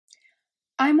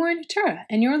I'm Maureen Hatura,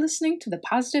 and you're listening to the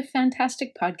Positive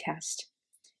Fantastic Podcast.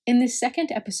 In this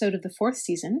second episode of the fourth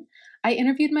season, I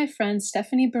interviewed my friend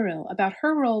Stephanie Burrill about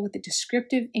her role with the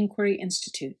Descriptive Inquiry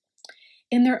Institute.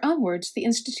 In their own words, the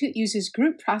Institute uses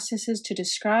group processes to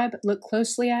describe, look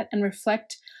closely at, and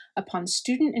reflect upon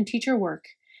student and teacher work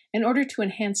in order to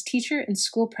enhance teacher and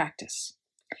school practice.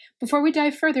 Before we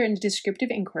dive further into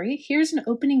Descriptive Inquiry, here's an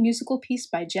opening musical piece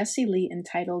by Jessie Lee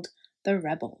entitled The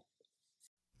Rebel.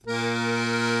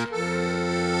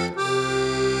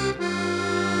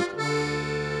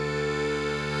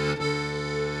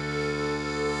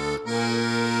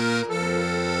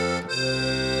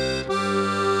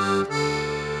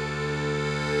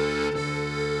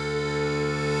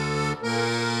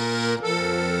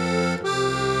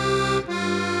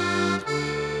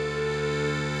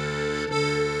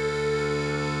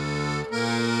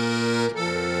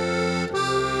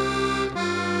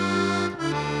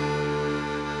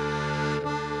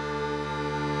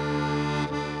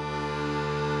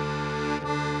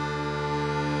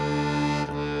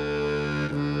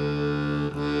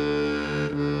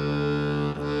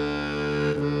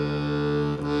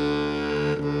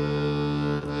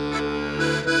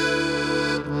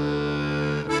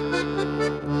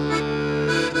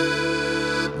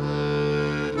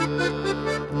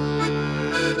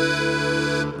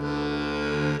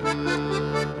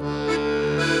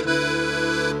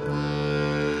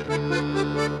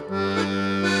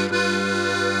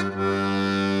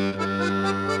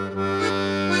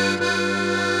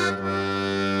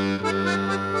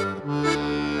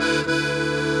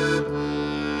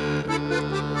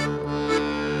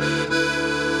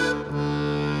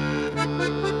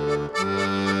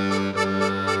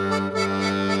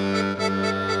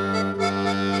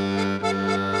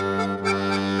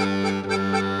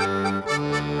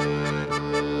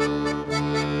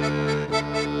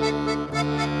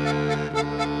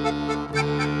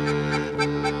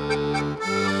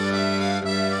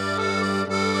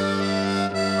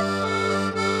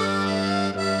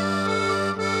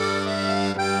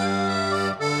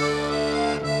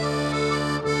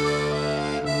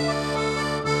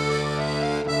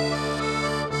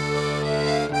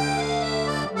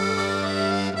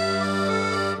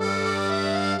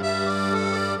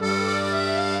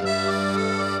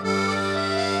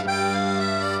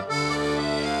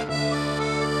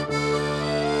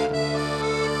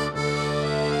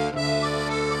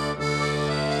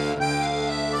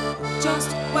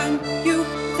 Just when you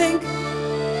think,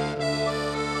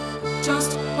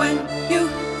 just when you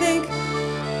think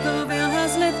the veil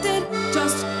has lifted,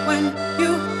 just when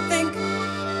you think,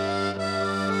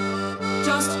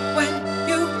 just when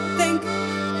you think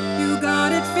you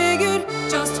got it figured,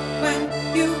 just when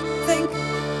you think,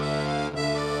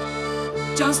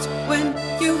 just when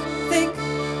you think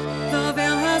the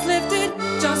veil has lifted,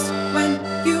 just when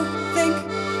you think,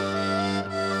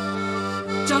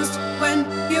 just when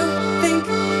you think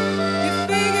you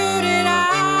figured it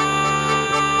out.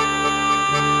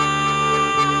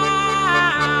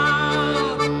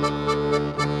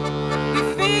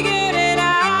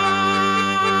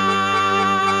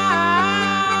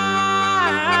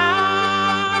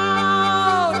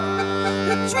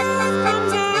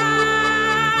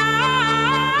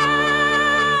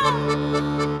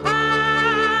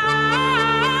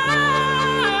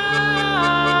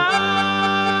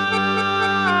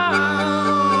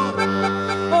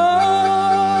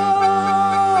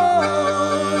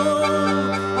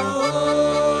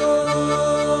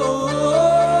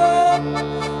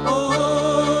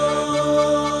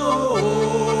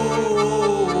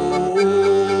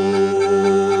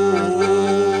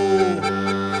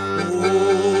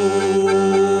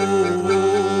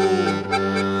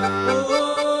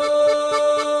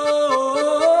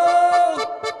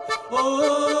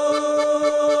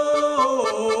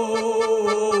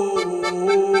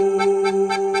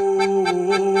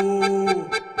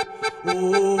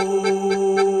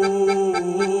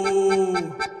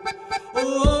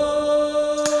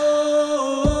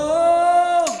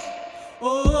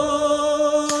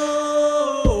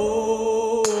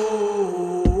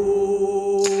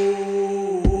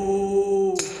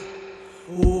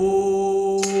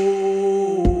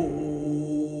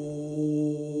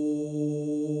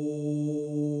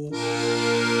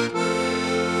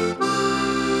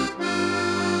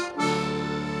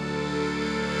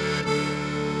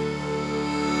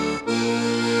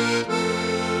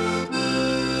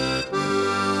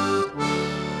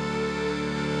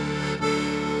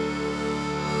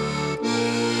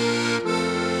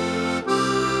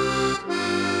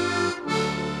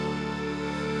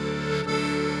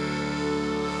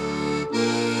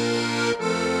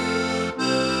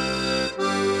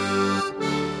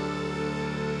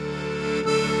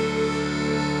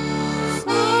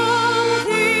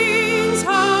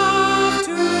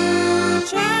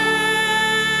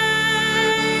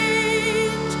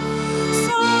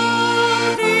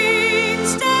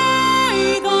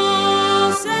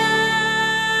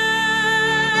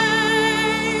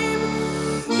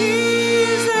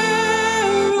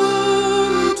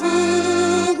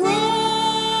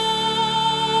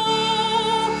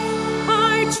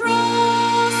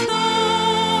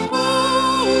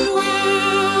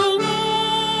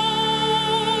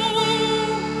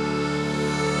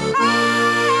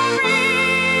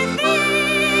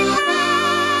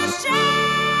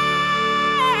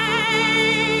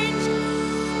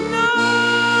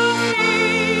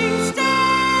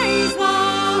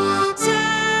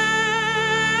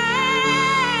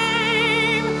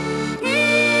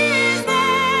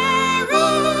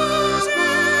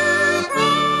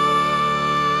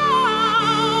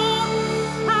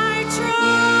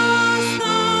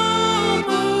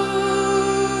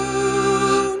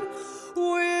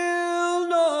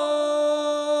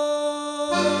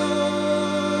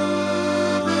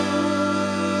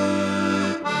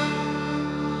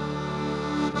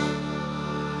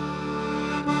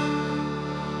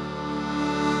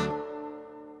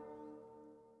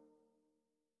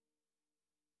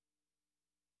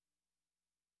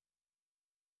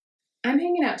 I'm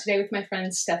hanging out today with my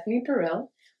friend Stephanie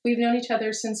Burrill. We've known each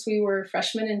other since we were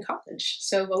freshmen in college,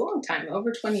 so a long time,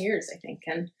 over 20 years, I think.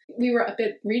 And we were up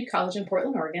at Reed College in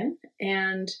Portland, Oregon,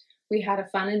 and we had a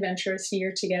fun, adventurous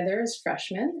year together as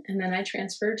freshmen. And then I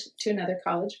transferred to another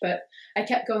college, but I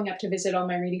kept going up to visit all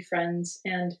my Reedy friends.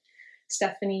 And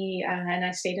Stephanie and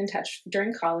I stayed in touch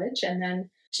during college. And then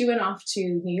she went off to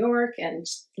New York and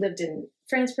lived in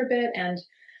France for a bit. And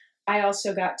I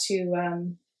also got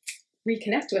to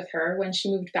reconnect with her when she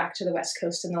moved back to the West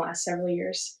Coast in the last several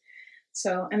years.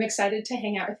 So I'm excited to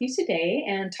hang out with you today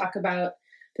and talk about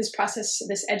this process,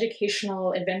 this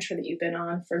educational adventure that you've been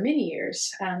on for many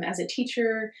years as a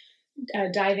teacher,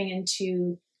 diving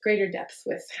into greater depth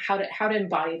with how to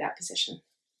embody that position.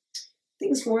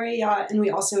 Thanks, Maury. Yeah, and we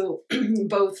also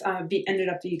both ended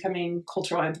up becoming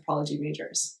cultural anthropology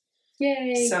majors.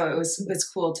 Yay! So it was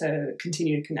cool to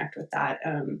continue to connect with that.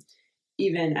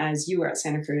 Even as you were at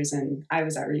Santa Cruz and I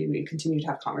was at Reed, we continued to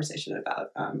have conversation about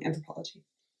anthropology.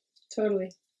 Totally.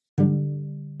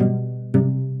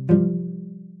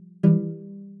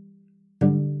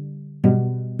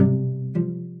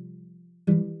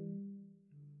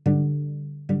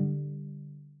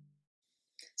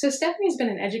 So Stephanie's been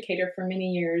an educator for many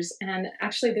years, and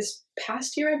actually this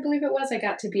past year, I believe it was, I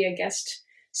got to be a guest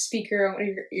speaker on one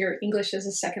of your English as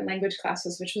a second language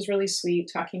classes, which was really sweet,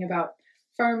 talking about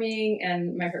farming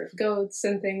and my herd of goats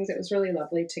and things. It was really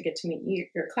lovely to get to meet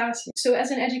your class. So as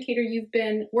an educator, you've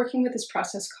been working with this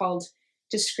process called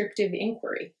Descriptive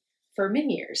Inquiry for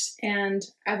many years. And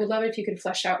I would love it if you could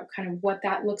flesh out kind of what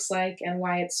that looks like and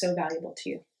why it's so valuable to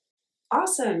you.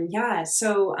 Awesome. Yeah.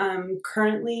 So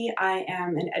currently I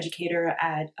am an educator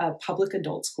at a public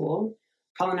adult school,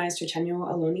 colonized Chochenyo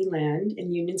Ohlone land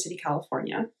in Union City,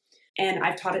 California. And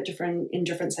I've taught it in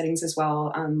different settings as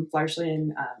well, largely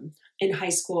in high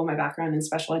school, my background in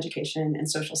special education and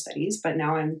social studies, but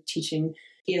now I'm teaching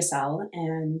ESL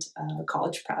and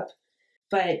college prep.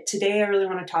 But today I really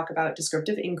want to talk about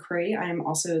Descriptive Inquiry. I am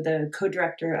also the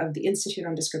co-director of the Institute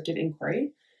on Descriptive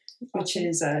Inquiry, which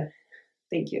is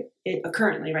thank you.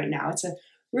 Currently, right now, it's a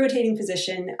rotating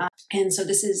position. And so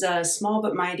this is a small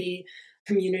but mighty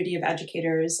community of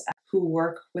educators who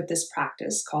work with this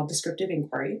practice called Descriptive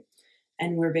Inquiry.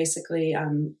 And we're basically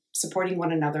supporting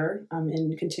one another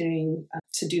in continuing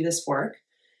to do this work.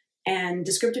 And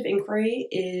Descriptive Inquiry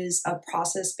is a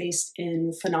process based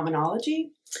in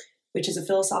phenomenology, which is a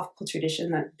philosophical tradition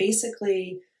that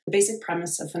basically, the basic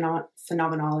premise of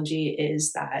phenomenology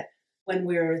is that when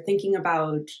we're thinking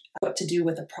about what to do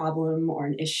with a problem or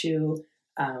an issue,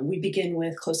 we begin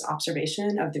with close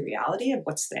observation of the reality of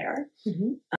what's there.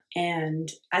 Mm-hmm.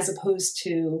 And as opposed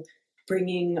to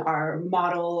bringing our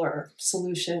model or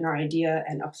solution or idea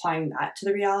and applying that to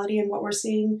the reality and what we're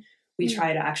seeing, we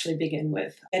try to actually begin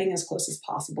with getting as close as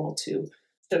possible to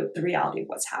the reality of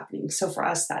what's happening. So for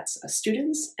us, that's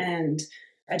students and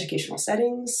educational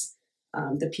settings,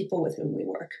 the people with whom we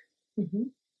work. Mm-hmm.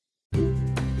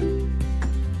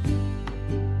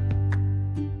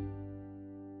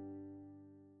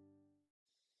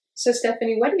 So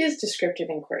Stephanie, what is Descriptive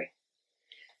Inquiry?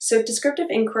 So Descriptive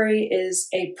Inquiry is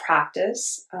a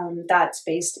practice that's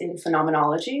based in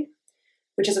phenomenology,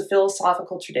 which is a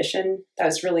philosophical tradition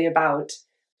that's really about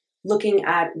looking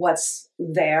at what's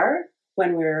there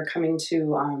when we're coming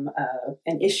to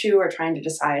an issue or trying to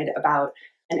decide about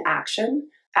an action,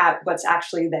 at what's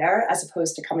actually there, as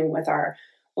opposed to coming with our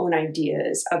own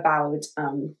ideas about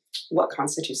what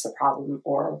constitutes the problem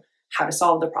or how to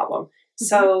solve the problem. Mm-hmm.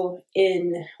 So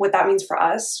what that means for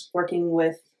us, working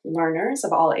with learners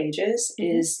of all ages,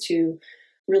 mm-hmm. is to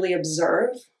really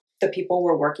observe the people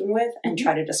we're working with and mm-hmm.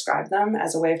 try to describe them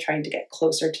as a way of trying to get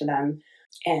closer to them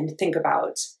and think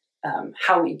about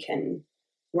how we can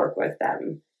work with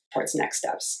them towards next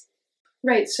steps.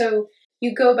 Right. So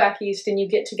you go back east and you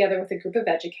get together with a group of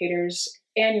educators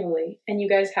annually, and you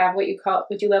guys have what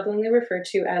you lovingly refer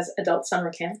to as adult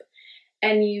summer camp,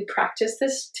 and you practice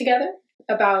this together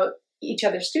about each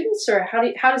other's students, or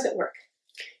how does it work?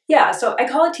 Yeah, so I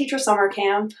call it Teacher Summer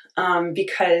Camp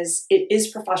because it is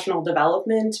professional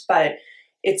development, but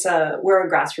we're a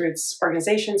grassroots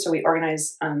organization, so we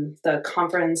organize the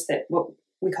conference that what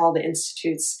we call the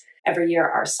Institutes every year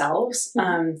ourselves.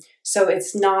 Mm-hmm. So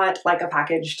it's not like a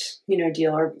packaged,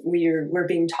 deal, or we're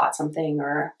being taught something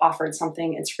or offered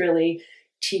something. It's really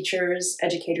teachers,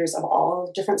 educators of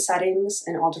all different settings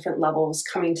and all different levels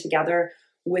coming together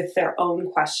with their own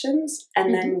questions, and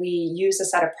mm-hmm. then we use a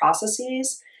set of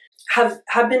processes have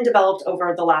been developed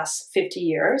over the last 50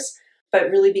 years,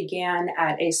 but really began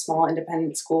at a small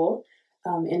independent school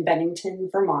in Bennington,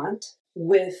 Vermont,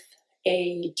 with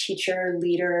a teacher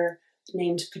leader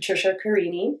named Patricia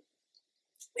Carini.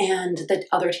 and the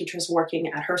other teachers working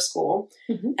at her school.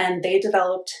 Mm-hmm. And they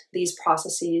developed these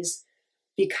processes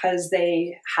because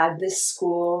they had this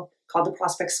school called the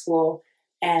Prospect School,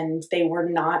 and they were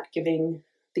not giving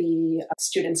the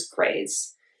students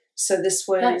grades. So this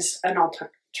was Nice. an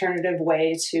alternative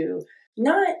way to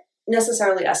not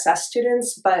necessarily assess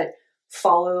students, but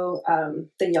follow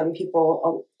the young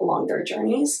people along their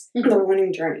journeys, Mhm. their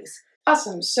learning journeys.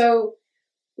 Awesome. So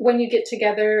when you get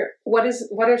together, what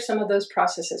are some of those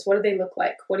processes? What do they look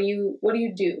like? What do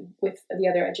you do with the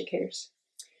other educators?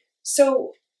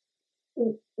 So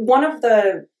one of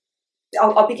the,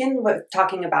 I'll begin with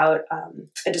talking about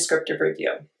a descriptive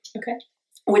review. Okay.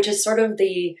 Which is sort of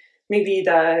maybe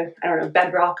the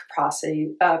bedrock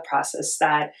process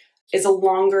that is a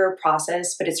longer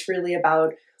process, but it's really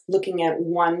about looking at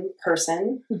one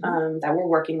person Mm-hmm. that we're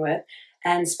working with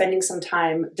and spending some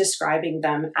time describing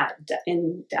them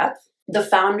in depth. The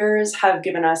founders have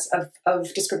given us,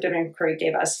 of Descriptive Inquiry,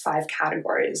 gave us 5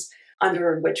 categories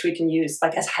under which we can use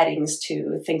like as headings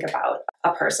to think about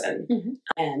a person Mm-hmm.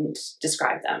 and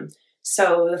describe them.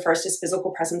 So the first is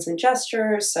physical presence and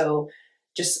gesture. So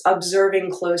just observing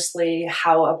closely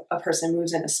how a person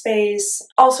moves in a space,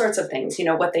 all sorts of things,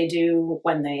 what they do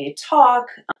when they talk,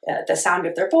 the sound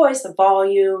of their voice, the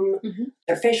volume, Mm-hmm.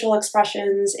 their facial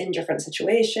expressions in different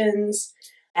situations,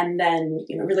 and then,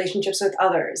 relationships with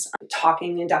others,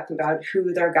 talking in depth about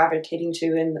who they're gravitating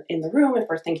to in the room, if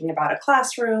we're thinking about a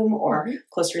classroom, or Mm-hmm.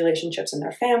 close relationships in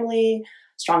their family,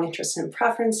 strong interests and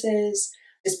preferences,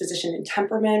 disposition and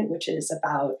temperament, which is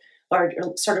about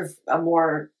sort of a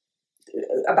more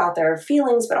about their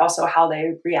feelings, but also how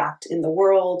they react in the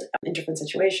world, in different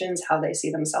situations, how they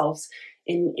see themselves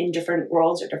in different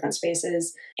worlds or different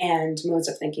spaces, and modes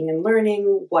of thinking and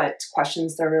learning, what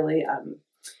questions they're really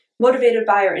motivated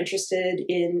by or interested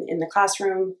in the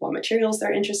classroom, what materials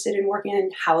they're interested in working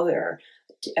in, how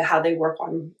they work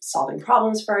on solving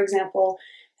problems, for example.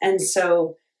 And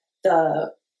so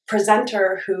the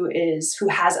presenter who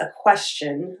has a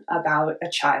question about a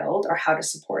child or how to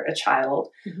support a child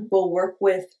Mm-hmm. will work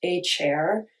with a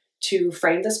chair to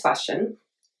frame this question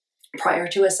prior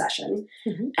to a session,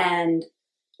 Mm-hmm. and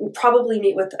probably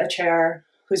meet with a chair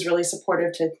who's really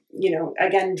supportive to,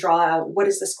 again, draw out what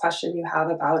is this question you have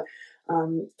about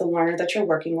the learner that you're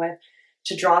working with,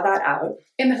 to draw that out.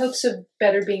 In the hopes of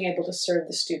better being able to serve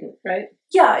the student, right?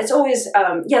 Yeah, it's always,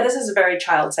 this is a very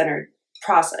child-centered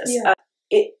process. Yeah.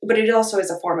 But it also is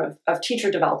a form of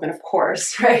teacher development, of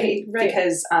course, right? Right.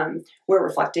 Because we're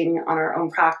reflecting on our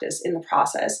own practice in the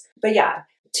process. But yeah,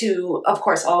 to, of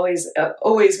course, always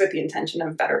with the intention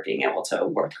of better being able to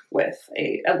work with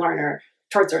a learner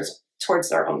towards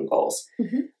their own goals.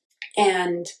 Mm-hmm.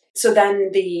 And so then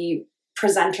the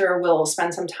presenter will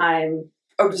spend some time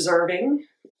closely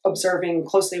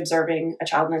observing a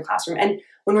child in the classroom. And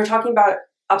when we're talking about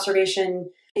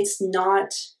observation, it's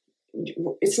not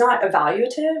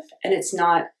evaluative and it's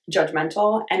not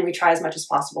judgmental. And we try as much as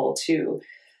possible to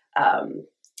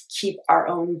keep our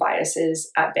own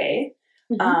biases at bay.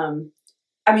 Mm-hmm.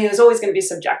 It's always going to be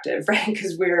subjective, right?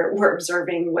 Because we're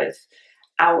observing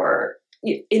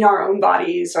in our own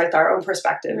bodies, with our own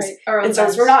perspectives. Right. Our own and so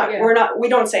lens, we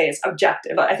don't say it's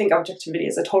objective. I think objectivity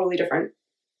is a totally different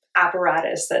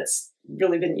apparatus that's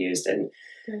really been used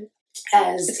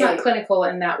it's not clinical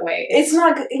in that way. It's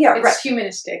not, it's right.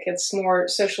 humanistic. It's more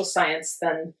social science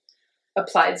than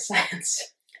applied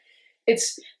science.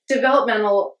 It's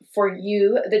developmental for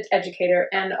you, the educator,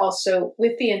 and also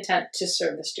with the intent to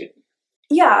serve the student.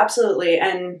 Yeah, absolutely.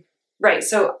 And right.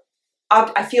 So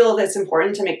I feel that it's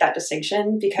important to make that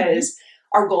distinction because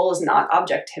our goal is not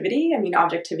objectivity.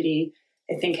 Objectivity,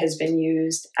 I think, has been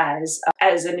used as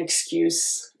an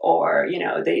excuse, or,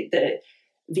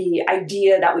 the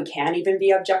idea that we can't even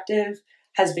be objective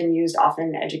has been used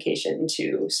often in education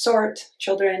to sort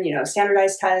children.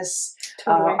 Standardized tests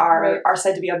Totally, are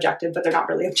said to be objective, but they're not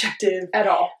really objective at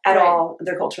all. At all.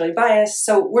 They're culturally biased.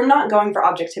 So we're not going for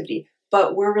objectivity,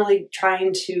 but we're really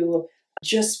trying to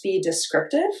just be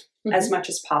descriptive as much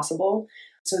as possible.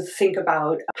 So think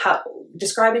about how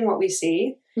describing what we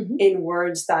see in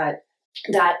words that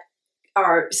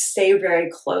stay very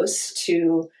close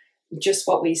to just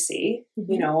what we see,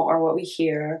 or what we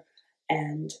hear.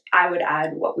 And I would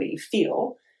add what we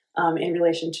feel in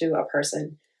relation to a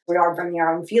person. We are bringing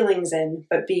our own feelings in,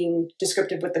 but being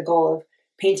descriptive with the goal of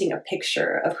painting a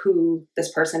picture of who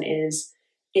this person is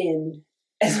in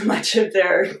as much of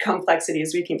their complexity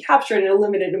as we can capture in a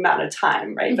limited amount of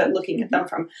time, right? But looking at them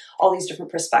from all these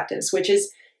different perspectives, which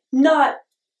is not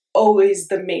always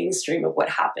the mainstream of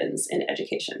what happens in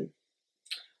education.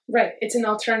 Right. It's an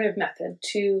alternative method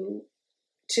to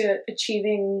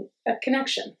achieving a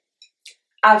connection.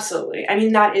 Absolutely. I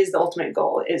mean, that is the ultimate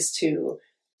goal, is to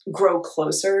grow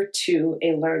closer to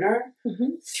a learner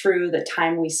through the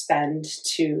time we spend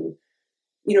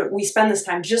we spend this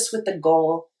time just with the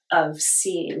goal of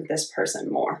seeing this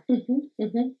person more.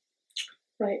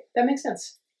 Right. That makes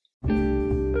sense.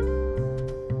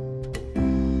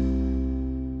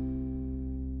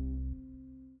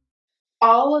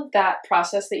 All of that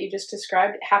process that you just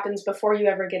described happens before you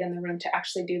ever get in the room to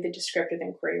actually do the descriptive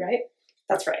inquiry, right?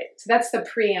 That's right. So that's the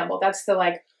preamble. That's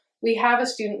the we have a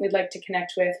student we'd like to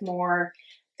connect with more.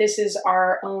 This is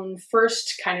our own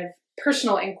first kind of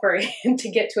personal inquiry to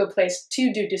get to a place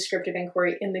to do descriptive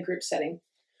inquiry in the group setting.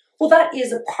 Well, that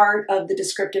is a part of the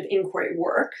descriptive inquiry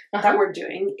work that we're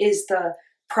doing, is the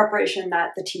preparation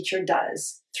that the teacher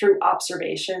does through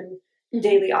observation,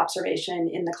 daily observation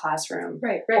in the classroom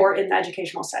or in the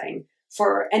educational setting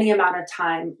for any amount of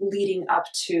time leading up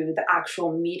to the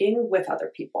actual meeting with other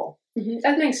people.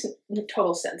 That makes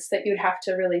total sense, that you'd have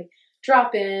to really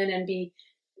drop in and be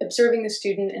observing the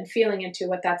student and feeling into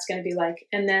what that's going to be like.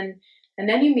 And then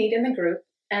you meet in the group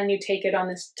and you take it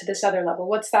to this other level.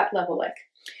 What's that level like?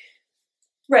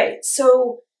 Right.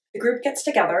 So the group gets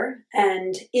together,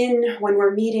 and when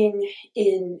we're meeting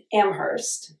in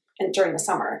Amherst and during the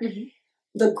summer,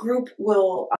 the group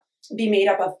will be made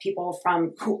up of people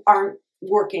who aren't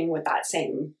working with that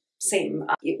same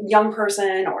young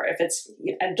person, or if it's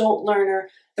an adult learner,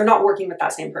 they're not working with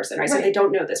that same person, right? So they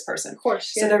don't know this person. Of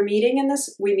course. Yeah. So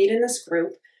we meet in this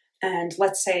group, and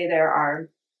let's say there are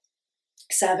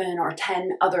 7 or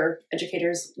 10 other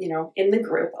educators, in the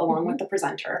group, along with the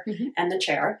presenter and the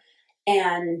chair.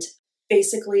 And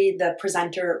basically the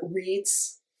presenter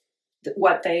reads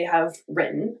what they have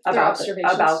written about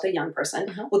the young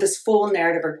person with this full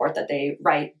narrative report that they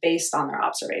write based on their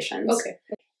observations. Okay.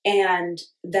 And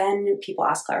then people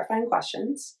ask clarifying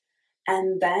questions,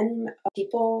 and then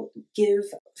people give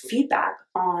feedback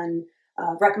on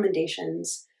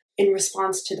recommendations in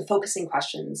response to the focusing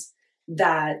questions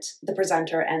that the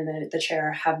presenter and the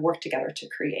chair have worked together to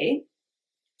create.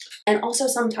 And also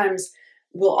sometimes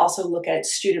we'll also look at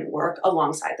student work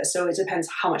alongside this. So it depends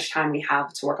how much time we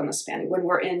have to work on the spanning. When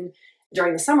we're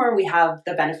during the summer, we have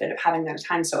the benefit of having that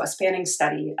time. So a spanning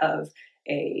study of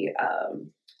a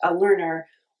learner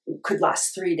could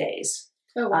last 3 days.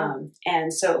 Oh, wow.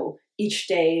 And so each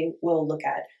day we'll look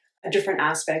at a different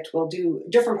aspect. We'll do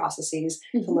different processes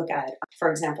to look at, for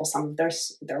example, some of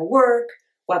their work,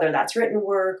 whether that's written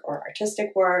work or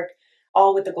artistic work,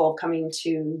 all with the goal of coming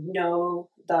to know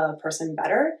the person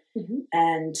better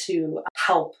and to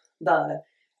help the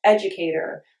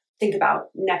educator think about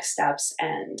next steps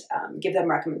and give them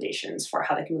recommendations for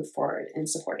how they can move forward in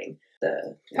supporting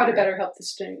the how to better help the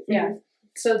student. Yeah.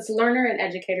 So it's learner and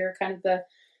educator, kind of the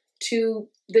two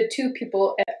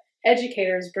people,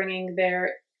 educators bringing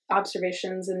their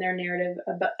observations and their narrative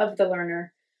of the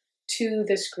learner to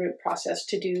this group process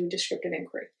to do descriptive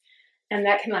inquiry. And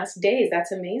that can last days.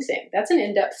 That's amazing. That's an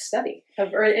in-depth study,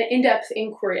 or an in-depth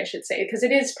inquiry, I should say, because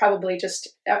it is probably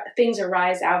just things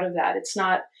arise out of that. It's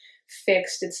not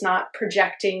fixed. It's not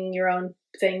projecting your own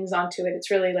things onto it. It's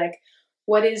really like,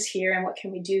 what is here and what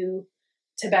can we do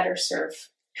to better serve?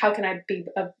 How can I be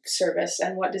of service,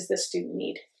 and what does this student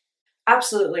need?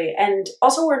 Absolutely. And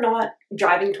also, we're not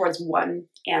driving towards one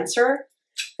answer.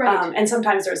 Right. And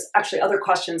sometimes there's actually other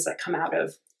questions that come out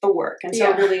of the work. And so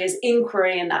it really is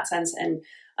inquiry in that sense. And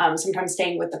sometimes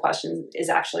staying with the question is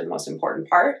actually the most important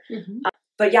part.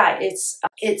 But yeah,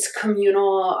 it's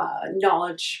communal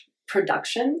knowledge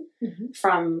production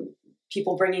from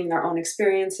people bringing their own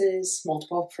experiences,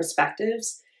 multiple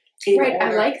perspectives. Right.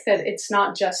 I like that it's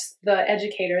not just the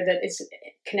educator that is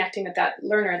connecting with that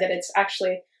learner, that it's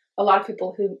actually a lot of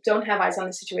people who don't have eyes on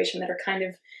the situation that are kind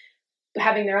of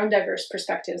having their own diverse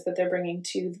perspectives that they're bringing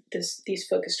to these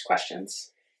focused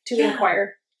questions to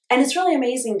inquire. And it's really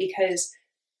amazing because,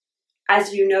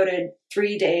 as you noted,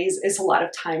 3 days is a lot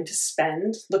of time to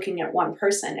spend looking at one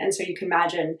person. And so you can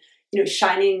imagine,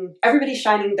 everybody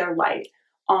shining their light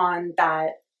on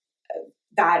that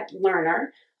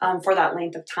learner for that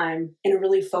length of time in a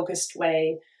really focused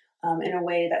way, in a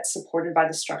way that's supported by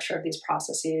the structure of these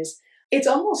processes. It's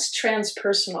almost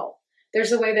transpersonal.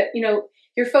 There's a way that,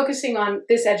 you're focusing on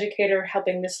this educator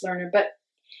helping this learner, but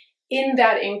in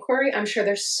that inquiry, I'm sure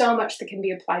there's so much that can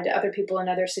be applied to other people in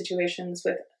other situations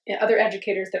with other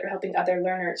educators that are helping other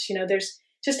learners. There's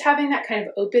just having that kind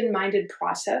of open-minded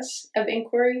process of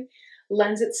inquiry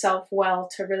lends itself well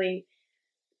to really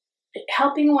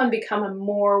helping one become a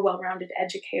more well-rounded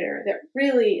educator that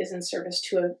really is in service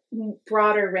to a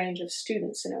broader range of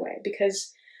students in a way,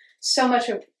 because so much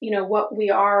of what we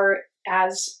are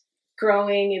as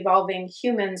growing, evolving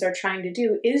humans are trying to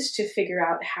do is to figure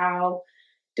out how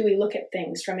do we look at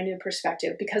things from a new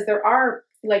perspective, because there are,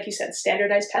 like you said,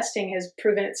 standardized testing has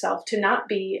proven itself to not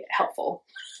be helpful,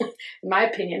 in my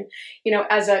opinion,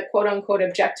 as a quote unquote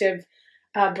objective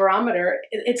barometer.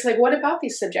 It's like, what about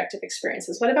these subjective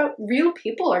experiences? What about real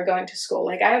people are going to school?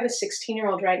 Like, I have a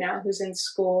 16-year-old right now who's in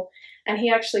school, and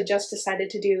he actually just decided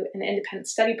to do an independent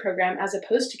study program as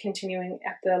opposed to continuing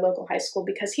at the local high school,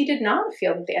 because he did not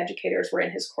feel that the educators were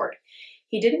in his court.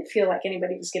 He didn't feel like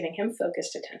anybody was giving him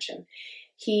focused attention.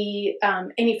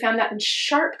 And he found that in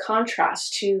sharp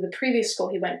contrast to the previous school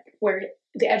he went, where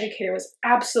the educator was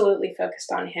absolutely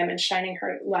focused on him and shining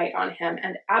her light on him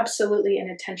and absolutely in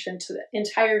attention to the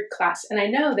entire class. And I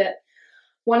know that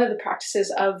one of the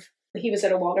practices he was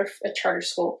at a charter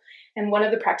school, and one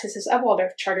of the practices of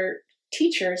Waldorf charter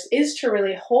teachers is to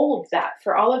really hold that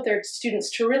for all of their students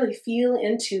to really feel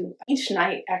into each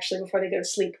night, actually, before they go to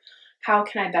sleep. How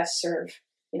can I best serve?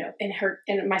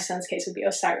 In my son's case, it would be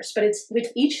Osiris, but it's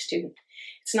with each student.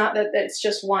 It's not that it's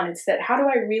just one. It's that, how do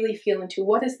I really feel into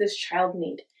what does this child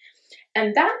need?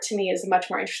 And that, to me, is a much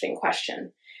more interesting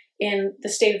question in the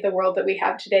state of the world that we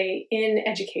have today in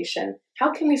education.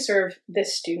 How can we serve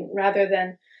this student rather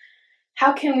than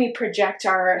how can we project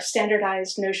our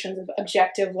standardized notions of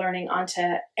objective learning onto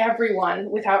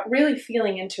everyone without really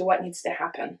feeling into what needs to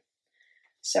happen?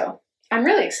 So I'm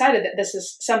really excited that this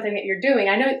is something that you're doing.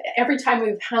 I know every time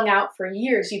we've hung out for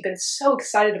years, you've been so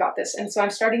excited about this. And so I'm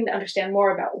starting to understand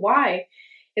more about why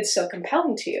it's so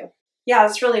compelling to you. Yeah,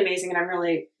 it's really amazing. And I'm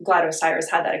really glad Osiris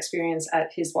had that experience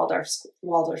at his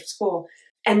Waldorf school.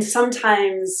 And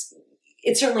sometimes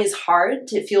it certainly is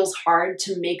hard. It feels hard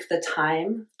to make the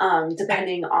time,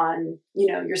 depending on,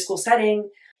 your school setting.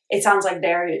 It sounds like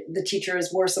the teachers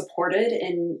were supported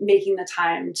in making the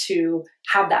time to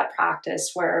have that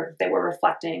practice where they were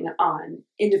reflecting on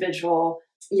individual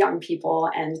young people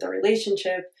and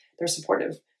their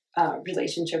supportive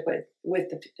relationship with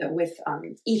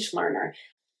each learner.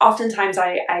 Oftentimes,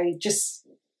 I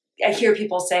hear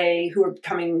people say who are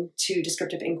coming to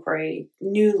Descriptive Inquiry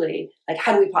newly, like,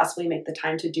 how do we possibly make the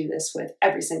time to do this with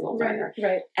every single learner?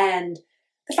 Right. And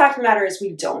the fact of the matter is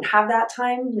we don't have that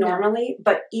time normally,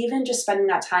 but even just spending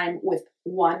that time with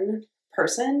one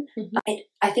person,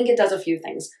 I think it does a few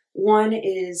things. One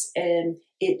is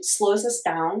it slows us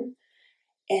down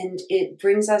and it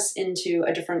brings us into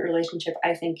a different relationship,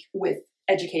 I think, with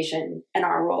education and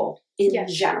our role in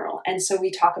general. And so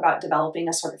we talk about developing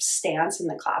a sort of stance in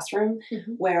the classroom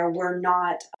where we're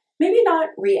maybe not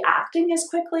reacting as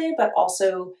quickly, but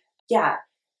also,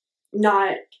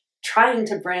 not trying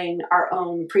to bring our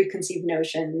own preconceived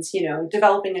notions,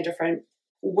 developing a different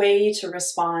way to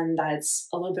respond that's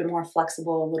a little bit more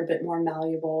flexible, a little bit more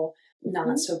malleable,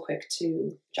 not so quick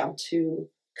to jump to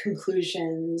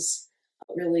conclusions,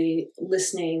 really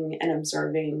listening and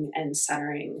observing and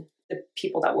centering the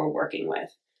people that we're working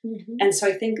with. And so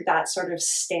I think that sort of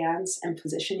stance and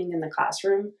positioning in the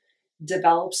classroom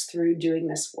develops through doing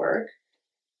this work,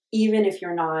 even if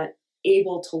you're not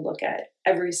able to look at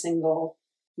every single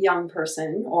young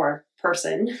person or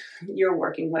person you're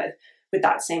working with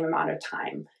that same amount of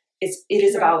time. It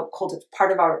is about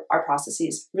part of our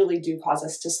processes really do cause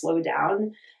us to slow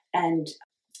down and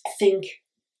think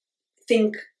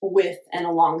with and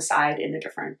alongside in a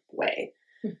different way.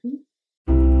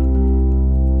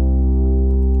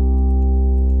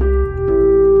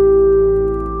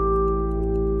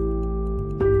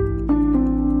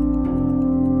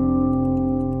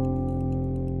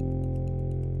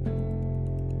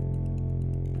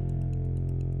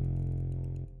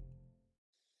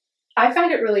 I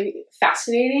find it really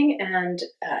fascinating and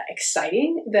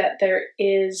exciting that there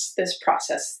is this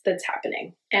process that's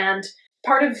happening. And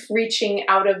part of reaching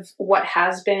out of what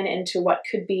has been into what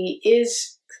could be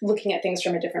is looking at things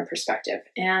from a different perspective.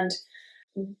 And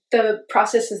the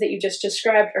processes that you just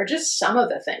described are just some of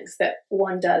the things that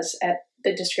one does at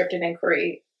the Descriptive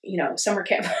Inquiry, summer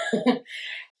camp.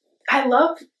 I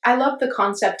love the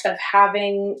concept of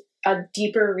having a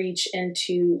deeper reach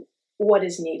into what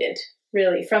is needed,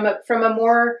 really, from a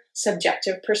more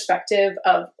subjective perspective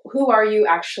of who are you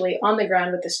actually on the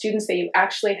ground with the students that you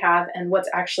actually have and what's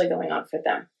actually going on for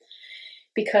them.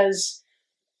 Because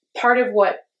part of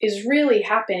what is really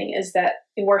happening is that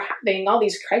we're having all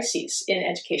these crises in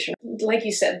education. Like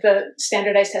you said, the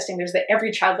standardized testing, there's the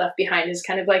Every Child Left Behind is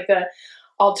kind of like the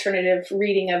alternative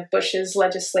reading of Bush's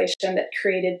legislation that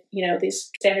created, these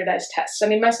standardized tests. I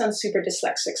mean, my son's super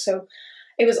dyslexic, so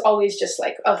it was always just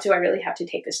like, oh, do I really have to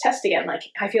take this test again? Like,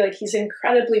 I feel like he's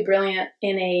incredibly brilliant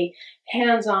in a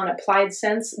hands-on applied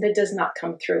sense that does not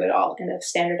come through at all in a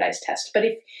standardized test. But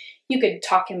if you could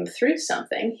talk him through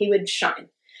something, he would shine.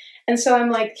 And so I'm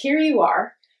like, here you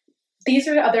are. These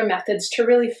are other methods to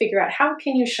really figure out how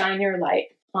can you shine your light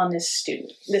on this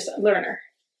student, this learner.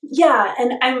 Yeah,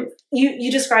 and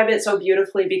you describe it so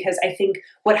beautifully, because I think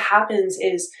what happens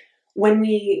is when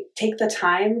we take the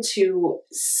time to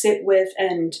sit with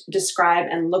and describe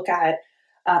and look at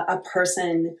a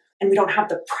person, and we don't have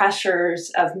the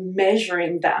pressures of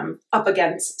measuring them up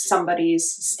against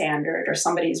somebody's standard or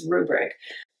somebody's rubric,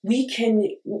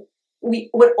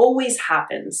 what always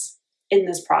happens in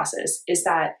this process is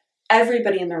that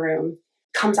everybody in the room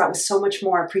comes out with so much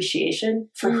more appreciation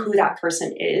for who that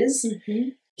person is. Mm-hmm.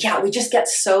 Yeah, we just get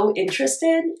so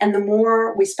interested. And the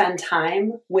more we spend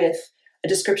time with a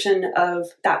description of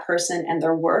that person and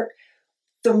their work,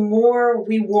 the more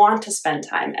we want to spend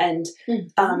time, and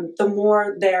the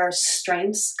more their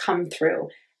strengths come through.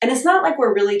 And it's not like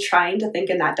we're really trying to think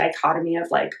in that dichotomy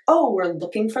of like, oh, we're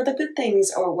looking for the good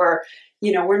things, or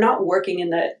we're not working in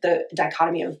the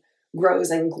dichotomy of grows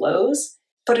and glows,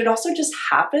 but it also just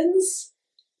happens.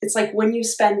 It's like when you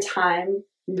spend time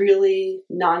really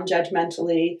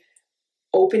non-judgmentally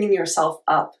opening yourself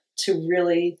up to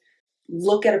really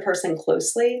look at a person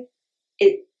closely,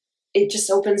 it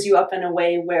just opens you up in a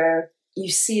way where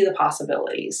you see the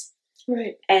possibilities.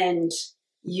 Right. And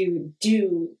you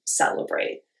do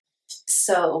celebrate.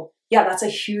 So yeah, that's a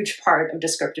huge part of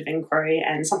descriptive inquiry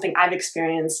and something I've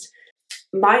experienced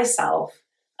myself.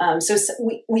 So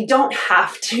we don't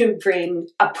have to bring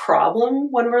a problem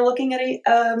when we're looking at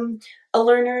a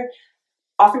learner.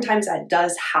 Oftentimes that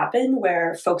does happen,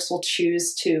 where folks will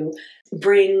choose to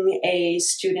bring a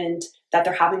student that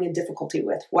they're having a difficulty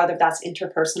with, whether that's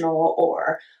interpersonal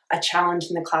or a challenge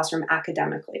in the classroom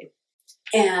academically.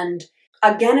 And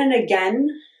again,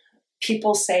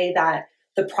 people say that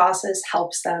the process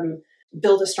helps them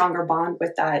build a stronger bond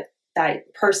with that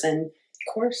person.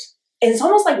 Of course. And it's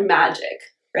almost like magic,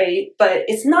 right? But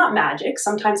it's not magic.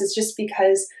 Sometimes it's just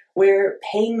because we're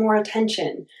paying more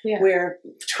attention. Yeah. We're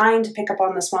trying to pick up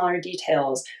on the smaller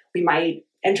details. We might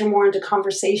enter more into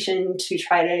conversation to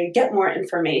try to get more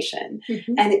information.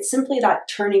 Mm-hmm. And it's simply that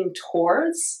turning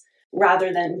towards,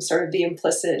 rather than sort of the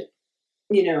implicit,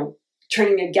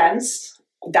 turning against,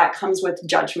 that comes with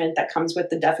judgment, that comes with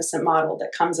the deficit model,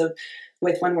 that comes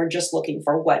with when we're just looking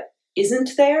for what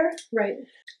isn't there. Right.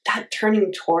 That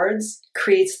turning towards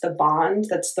creates the bond,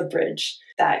 that's the bridge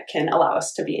that can allow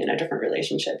us to be in a different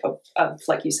relationship of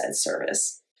like you said,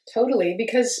 service. Totally.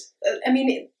 Because,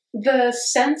 the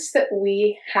sense that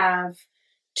we have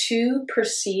to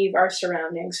perceive our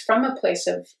surroundings from a place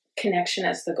of connection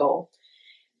as the goal,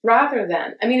 rather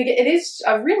than, it is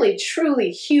a really, truly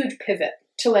huge pivot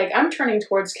to like, I'm turning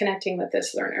towards connecting with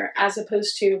this learner, as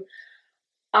opposed to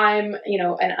I'm,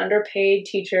 an underpaid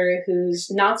teacher who's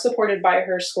not supported by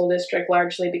her school district,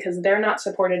 largely because they're not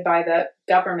supported by the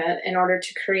government, in order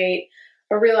to create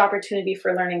a real opportunity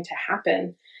for learning to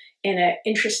happen in an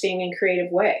interesting and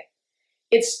creative way.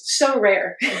 It's so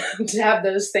rare to have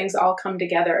those things all come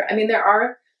together. There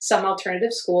are some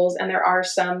alternative schools, and there are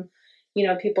some,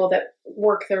 people that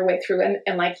work their way through,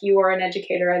 and like you are an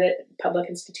educator at a public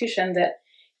institution that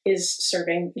is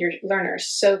serving your learners.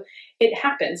 So it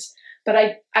happens. But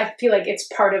I feel like it's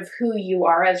part of who you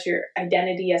are as your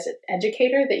identity as an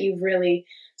educator, that you've really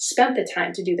spent the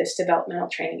time to do this developmental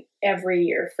training every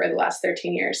year for the last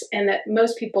 13 years. And that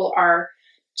most people are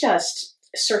just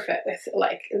surf it with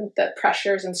like the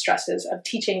pressures and stresses of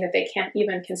teaching, that they can't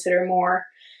even consider more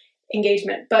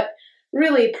engagement. But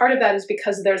really part of that is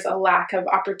because there's a lack of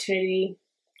opportunity.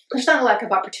 There's not a lack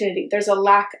of opportunity. There's a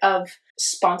lack of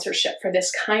sponsorship for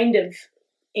this kind of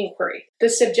inquiry. The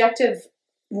subjective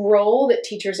role that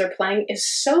teachers are playing is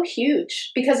so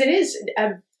huge, because it is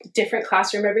a different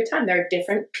classroom every time. There are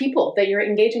different people that you're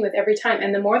engaging with every time.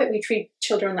 And the more that we treat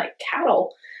children like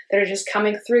cattle that are just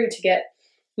coming through to get,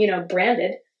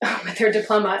 branded with their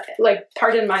diploma, like,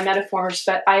 pardon my metaphors,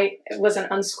 but I was an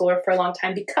unschooler for a long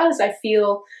time, because I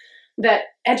feel that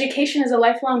education is a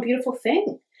lifelong, beautiful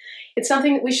thing. It's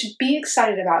something that we should be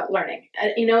excited about learning,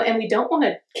 and we don't want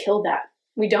to kill that.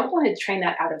 We don't want to train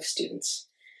that out of students.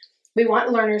 We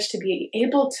want learners to be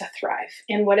able to thrive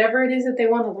in whatever it is that they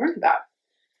want to learn about.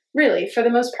 Really, for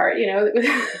the most part,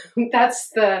 that's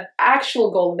the actual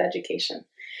goal of education.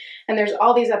 And there's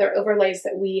all these other overlays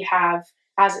that we have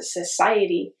as a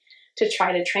society to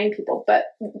try to train people. But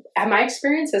my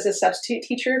experience as a substitute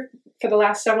teacher for the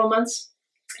last several months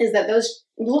is that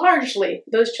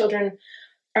those children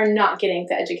are not getting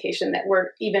the education that we're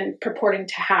even purporting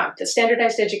to have. The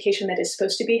standardized education that is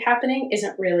supposed to be happening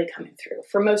isn't really coming through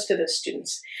for most of those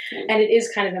students. Mm-hmm. And it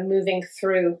is kind of a moving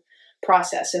through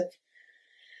process of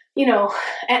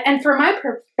and for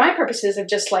my purposes of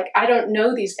just like, I don't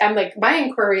know these, I'm like, my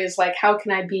inquiry is like, how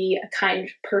can I be a kind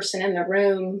person in the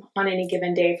room on any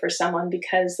given day for someone?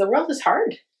 Because the world is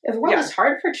hard. The world is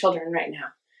hard for children right now.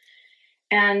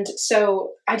 And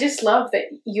so I just love that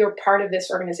you're part of this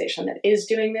organization that is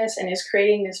doing this and is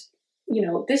creating this,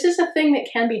 this is a thing that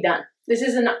can be done. This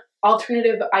is an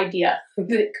alternative idea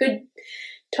that could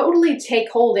totally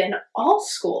take hold in all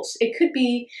schools. It could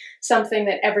be something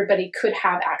that everybody could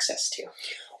have access to.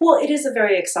 Well, it is a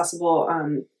very accessible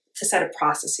set of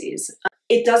processes.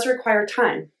 It does require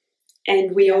time.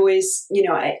 And we always,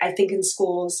 I think in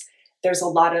schools, there's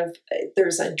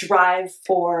a drive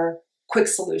for quick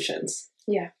solutions.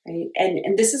 Yeah. Right.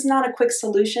 And this is not a quick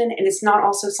solution. And it's not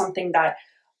also something that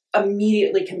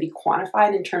immediately can be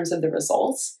quantified in terms of the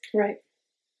results. Right.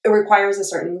 It requires a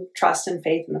certain trust and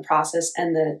faith in the process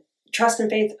and the trust and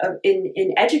faith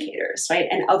in educators, right?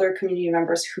 And other community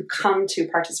members who come to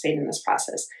participate in this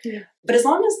process. Yeah. But as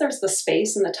long as there's the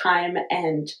space and the time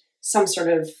and some sort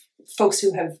of folks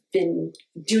who have been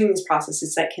doing these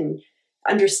processes that can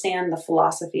understand the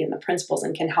philosophy and the principles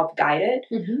and can help guide it,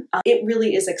 it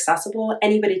really is accessible.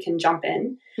 Anybody can jump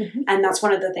in. And that's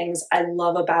one of the things I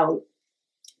love about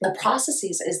the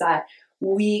processes is that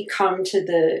we come to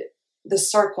the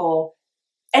circle,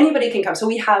 anybody can come. So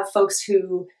we have folks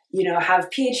who, have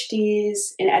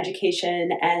PhDs in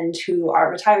education and who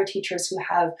are retired teachers who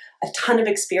have a ton of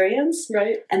experience.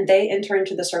 Right. And they enter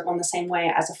into the circle in the same way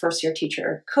as a first-year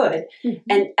teacher could.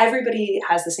 And everybody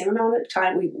has the same amount of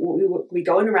time. We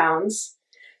go in rounds.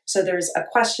 So there's a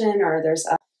question or there's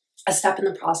a step in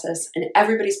the process and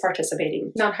everybody's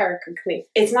participating. Not hierarchically.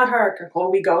 It's not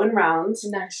hierarchical. We go in rounds.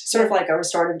 Nice. Sort of like a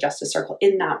restorative justice circle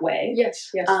in that way.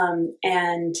 Yes.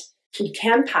 And you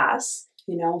can pass,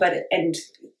 and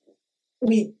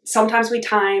sometimes we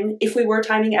time. If we were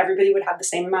timing, everybody would have the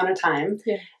same amount of time.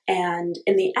 Yeah. And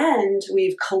in the end,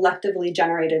 we've collectively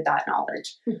generated that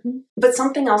knowledge. But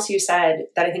something else you said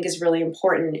that I think is really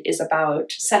important is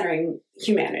about centering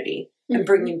humanity and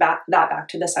bringing that back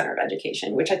to the center of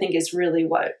education, which I think is really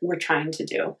what we're trying to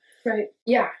do. Right.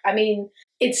 Yeah. I mean,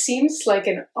 it seems like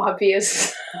an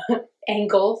obvious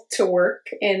angle to work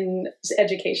in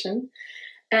education.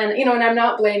 And, and I'm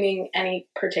not blaming any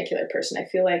particular person. I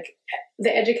feel like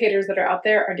the educators that are out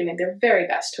there are doing their very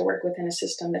best to work within a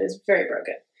system that is very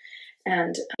broken.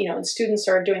 And, and students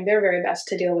are doing their very best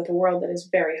to deal with a world that is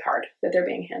very hard that they're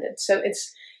being handed. So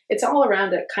it's all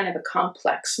around a kind of a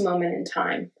complex moment in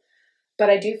time. But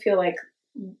I do feel like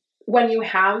when you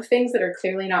have things that are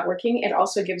clearly not working, it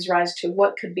also gives rise to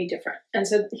what could be different. And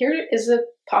so here is a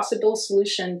possible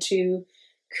solution to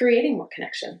creating more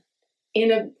connection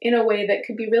in a way that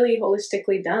could be really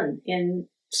holistically done in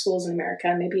schools in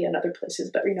America, maybe in other places,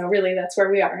 but really that's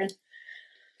where we are. And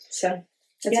so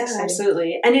that's exciting.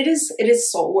 Absolutely. And it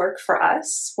is soul work for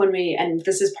us and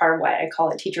this is part of why I call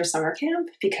it Teacher Summer Camp,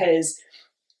 because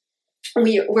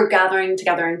we're gathering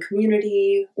together in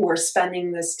community. We're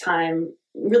spending this time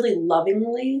really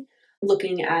lovingly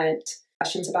looking at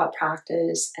questions about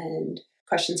practice and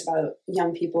questions about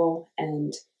young people,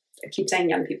 and I keep saying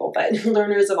young people, but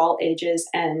learners of all ages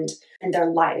and their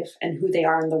life and who they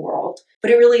are in the world.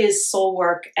 But it really is soul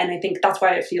work. And I think that's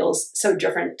why it feels so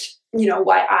different,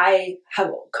 why I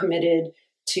have committed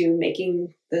to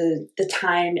making the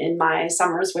time in my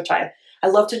summers, which I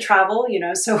love to travel,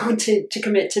 so to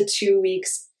commit to 2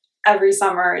 weeks every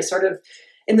summer is sort of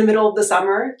in the middle of the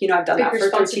summer. I've done that for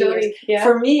 13 years. Yeah.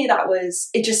 For me,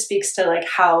 it just speaks to like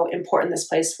how important this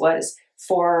place was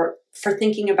for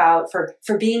thinking about,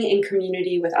 for being in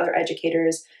community with other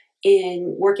educators,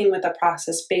 in working with a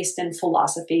process based in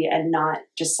philosophy and not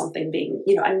just something being,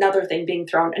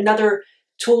 another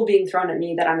tool being thrown at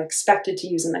me that I'm expected to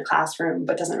use in the classroom,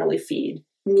 but doesn't really feed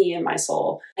me and my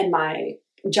soul and my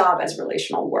job as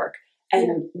relational work.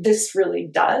 And this really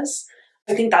does.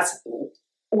 I think that's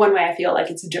one way I feel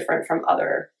like it's different from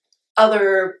other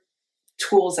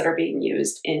tools that are being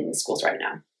used in schools right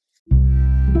now.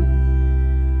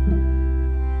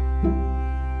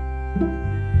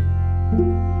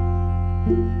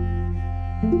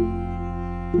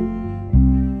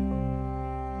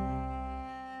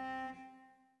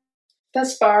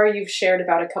 Thus far, you've shared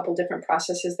about a couple different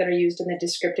processes that are used in the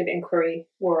descriptive inquiry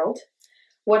world.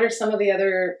 What are some of the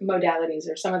other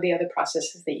modalities or some of the other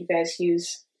processes that you guys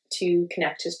use to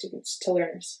connect to students, to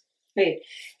learners? Right.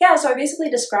 Yeah, so I basically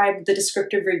described the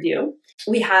descriptive review.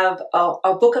 We have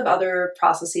a book of other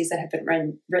processes that have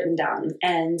been written down.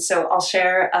 And so I'll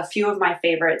share a few of my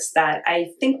favorites that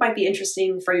I think might be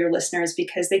interesting for your listeners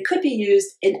because they could be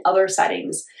used in other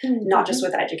settings, not just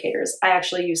with educators. I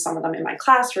actually use some of them in my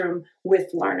classroom with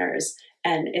learners.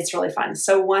 and it's really fun.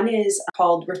 So one is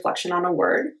called Reflection on a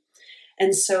Word.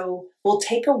 And so we'll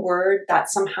take a word that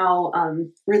somehow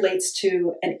relates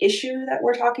to an issue that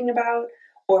we're talking about,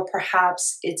 or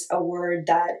perhaps it's a word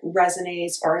that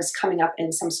resonates or is coming up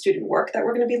in some student work that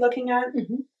we're going to be looking at.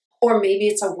 Mm-hmm. Or maybe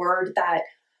it's a word that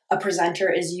a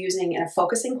presenter is using in a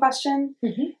focusing question.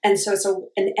 Mm-hmm. And so it's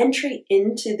an entry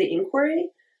into the inquiry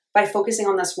by focusing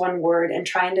on this one word and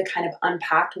trying to kind of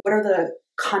unpack what are the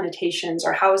connotations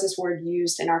or how is this word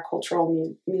used in our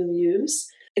cultural milieus.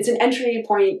 It's an entry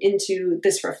point into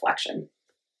this reflection.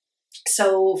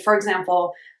 So, for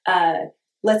example,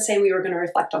 let's say we were going to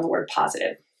reflect on the word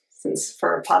positive, since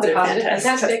for positive,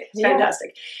 fantastic.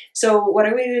 Fantastic. So what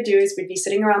we would do is we'd be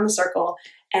sitting around the circle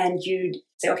and you'd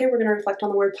say, okay, we're going to reflect on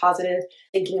the word positive,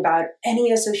 thinking about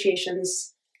any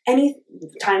associations, any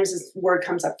times this word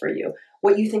comes up for you,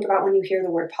 what you think about when you hear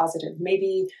the word positive,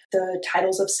 maybe the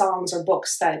titles of songs or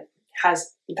books that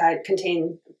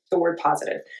contain the word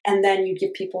positive. And then you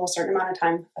give people a certain amount of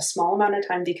time, a small amount of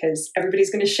time, because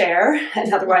everybody's going to share,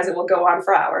 and otherwise it will go on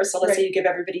for hours. So let's say you give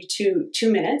everybody two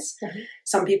minutes. Mm-hmm.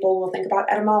 Some people will think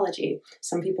about etymology.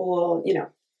 Some people will,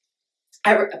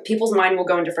 people's mind will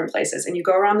go in different places, and you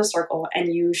go around the circle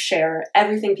and you share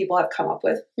everything people have come up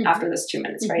with after this 2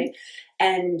 minutes, right?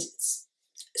 And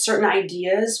certain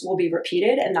ideas will be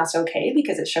repeated, and that's okay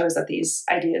because it shows that these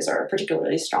ideas are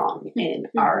particularly strong in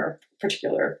our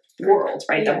particular world,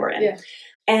 right, that we're in.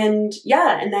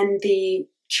 Yeah. And then the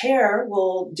chair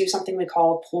will do something we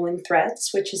call pulling threads,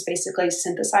 which is basically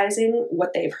synthesizing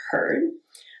what they've heard,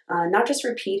 not just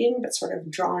repeating, but sort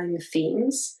of drawing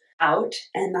themes out.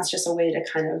 And that's just a way to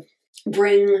kind of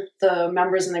bring the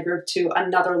members in the group to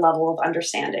another level of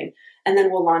understanding. And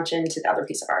then we'll launch into the other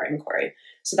piece of our inquiry.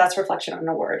 So that's reflection on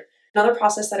a word. Another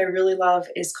process that I really love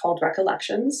is called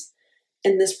recollections.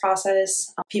 In this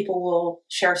process, people will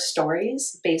share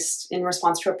stories based in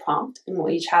response to a prompt, and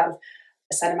we'll each have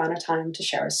a set amount of time to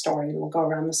share a story, and we'll go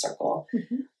around the circle.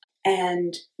 Mm-hmm.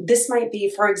 And this might be,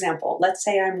 for example, let's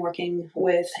say I'm working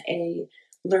with a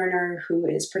learner who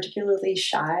is particularly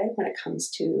shy when it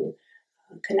comes to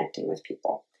connecting with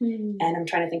people. Mm-hmm. And I'm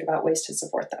trying to think about ways to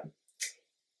support them.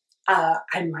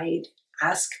 I might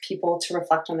ask people to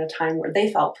reflect on a time where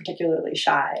they felt particularly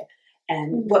shy,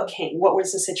 and what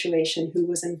was the situation, who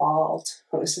was involved,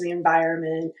 what was the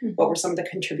environment, what were some of the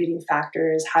contributing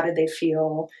factors, how did they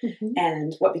feel,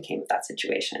 and what became of that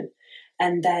situation.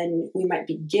 And then we might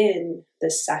begin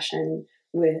this session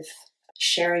with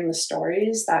sharing the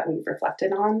stories that we've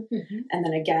reflected on. And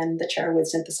then again, the chair would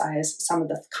synthesize some of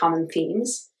the common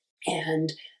themes,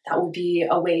 and that would be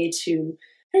a way to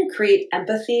create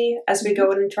empathy as we go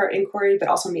into our inquiry, but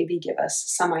also maybe give us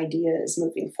some ideas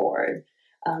moving forward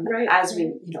as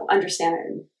we understand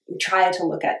it and try to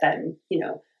look at then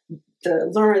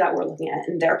the learner that we're looking at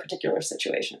in their particular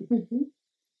situation.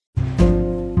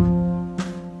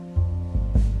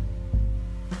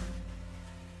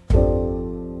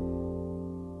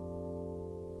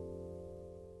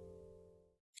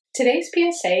 Today's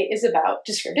PSA is about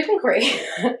descriptive inquiry.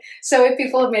 So if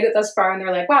people have made it thus far and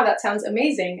they're like, wow, that sounds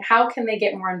amazing, how can they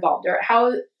get more involved? Or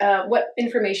what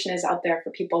information is out there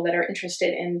for people that are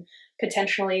interested in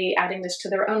potentially adding this to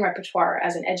their own repertoire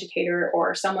as an educator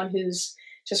or someone who's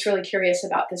just really curious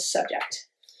about this subject?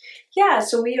 Yeah,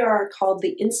 so we are called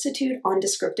the Institute on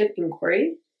Descriptive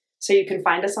Inquiry. So you can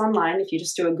find us online if you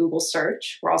just do a Google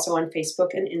search. We're also on Facebook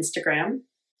and Instagram.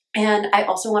 And I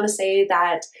also want to say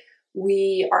that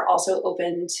we are also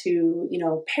open to,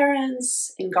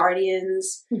 parents and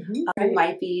guardians who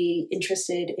might be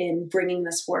interested in bringing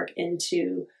this work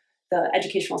into the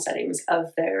educational settings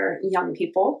of their young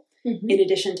people, in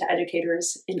addition to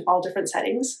educators in all different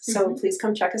settings. So please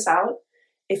come check us out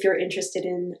if you're interested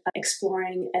in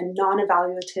exploring a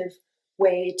non-evaluative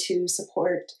way to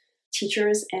support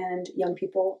teachers and young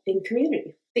people in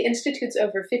community. The Institute's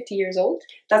over 50 years old?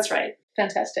 That's right.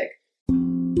 Fantastic.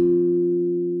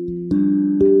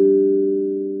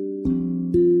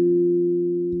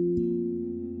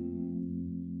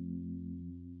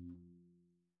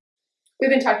 We've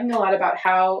been talking a lot about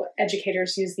how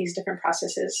educators use these different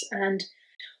processes. And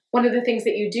one of the things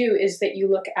that you do is that you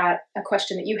look at a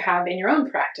question that you have in your own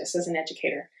practice as an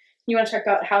educator. You want to talk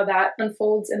about how that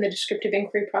unfolds in the descriptive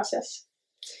inquiry process?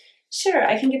 Sure,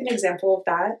 I can give an example of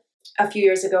that. A few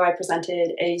years ago, I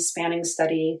presented a spanning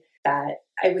study that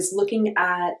I was looking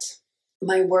at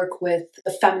my work with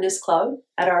the feminist club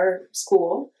at our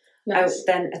school. Nice.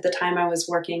 At the time, I was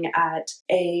working at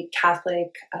a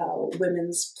Catholic young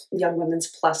women's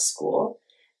plus school,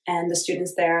 and the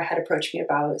students there had approached me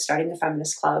about starting a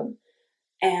feminist club.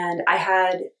 And I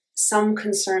had some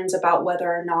concerns about whether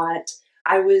or not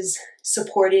I was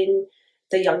supporting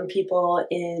the young people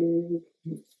in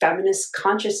feminist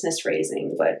consciousness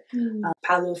raising, what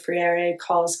Paulo Freire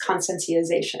calls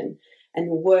conscientization, and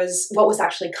what was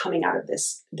actually coming out of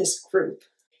this group.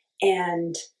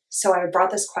 And so I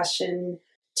brought this question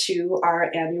to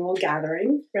our annual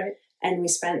gathering, Right. and we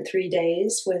spent 3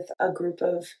 days with a group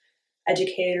of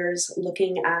educators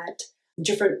looking at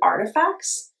different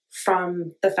artifacts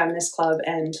from the feminist club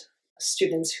and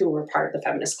students who were part of the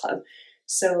feminist club.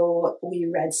 So we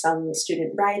read some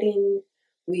student writing,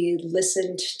 we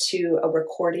listened to a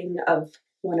recording of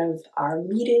one of our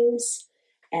meetings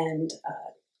and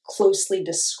closely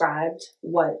described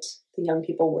what the young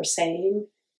people were saying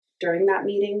during that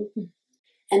meeting.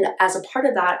 And as a part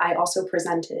of that, I also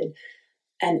presented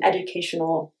an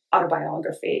educational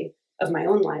autobiography of my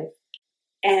own life.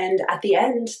 And at the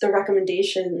end, the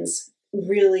recommendations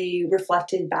really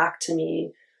reflected back to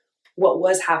me what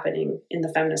was happening in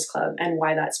the feminist club and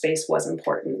why that space was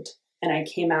important. And I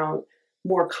came out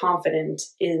more confident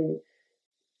in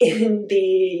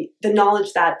the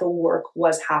knowledge that the work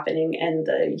was happening and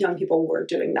the young people were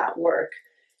doing that work.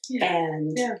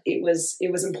 And it was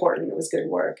important. It was good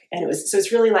work. And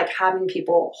it's really like having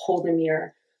people hold a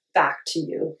mirror back to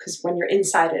you, because when you're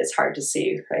inside it, it's hard to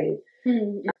see, right?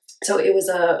 So it was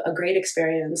a great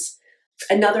experience.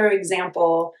 Another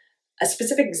example, a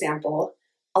specific example,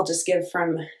 I'll just give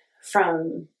from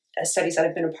studies that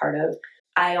I've been a part of.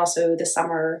 I also this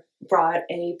summer brought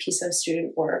a piece of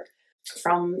student work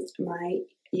from my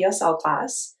ESL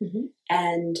class,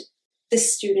 and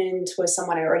this student was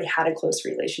someone I already had a close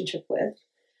relationship with,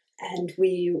 and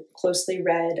we closely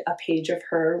read a page of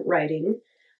her writing.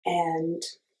 And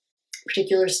a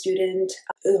particular student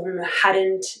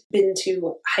hadn't been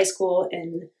to high school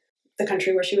in the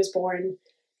country where she was born,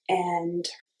 and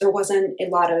there wasn't a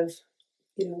lot of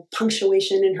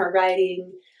punctuation in her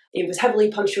writing. It was heavily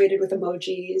punctuated with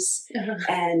emojis,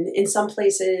 and in some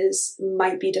places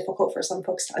might be difficult for some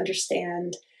folks to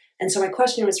understand. And so my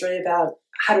question was really about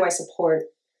how do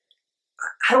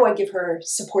I give her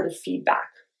supportive feedback?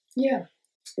 Yeah.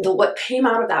 What came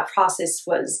out of that process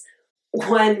was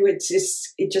one, it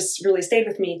just really stayed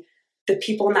with me. The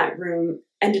people in that room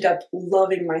ended up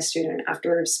loving my student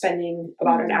after spending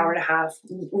about an hour and a half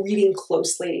reading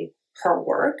closely her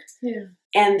work. Yeah.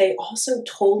 And they also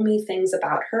told me things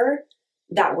about her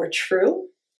that were true,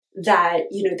 that,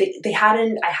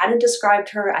 I hadn't described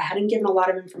her. I hadn't given a lot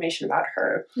of information about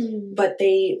her, but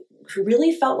they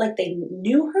really felt like they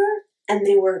knew her and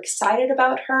they were excited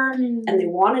about her and they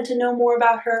wanted to know more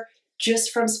about her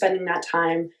just from spending that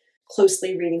time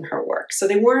closely reading her work. So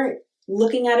they weren't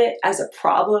looking at it as a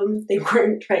problem. They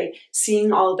weren't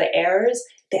seeing all the errors.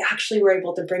 They actually were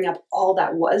able to bring up all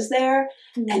that was there,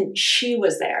 and she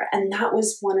was there. And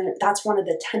that's one of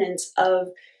the tenets of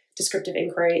descriptive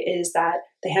inquiry, is that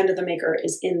the hand of the maker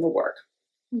is in the work.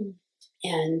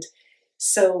 And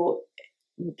so,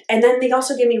 and then they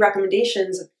also gave me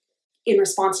recommendations in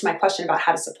response to my question about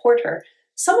how to support her,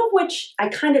 some of which I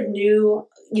kind of knew,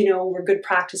 were good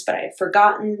practice, but I had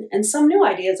forgotten, and some new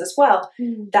ideas as well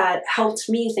that helped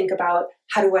me think about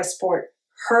how do I support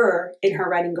her in her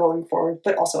writing going forward,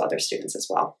 but also other students as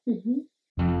well.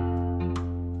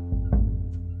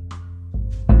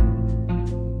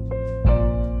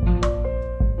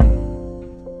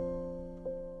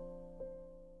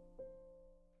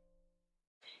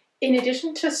 In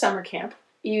addition to summer camp,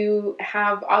 you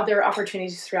have other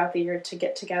opportunities throughout the year to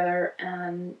get together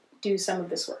and do some of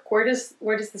this work. Where does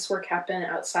this work happen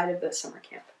outside of the summer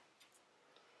camp?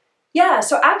 Yeah,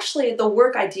 so actually the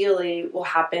work ideally it would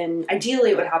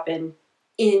happen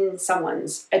in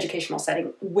someone's educational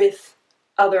setting with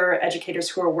other educators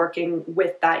who are working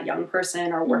with that young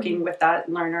person or working with that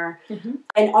learner.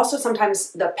 And also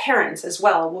sometimes the parents as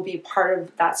well will be part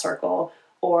of that circle,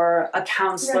 or a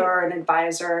counselor or an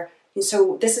advisor. And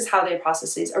so this is how the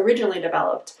processes originally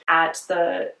developed at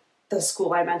the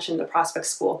school I mentioned, the Prospect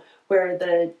School, where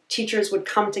the teachers would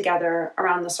come together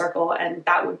around the circle, and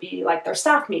that would be like their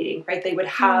staff meeting, right? They would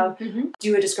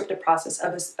do a descriptive process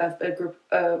of a group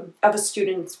of a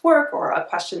student's work or a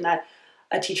question that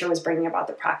a teacher was bringing about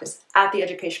the practice at the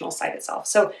educational site itself.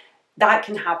 So that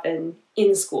can happen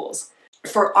in schools.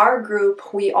 For our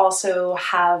group, we also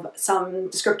have some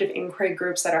descriptive inquiry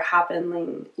groups that are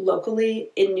happening locally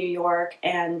in New York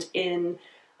and in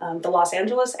the Los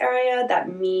Angeles area that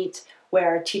meet,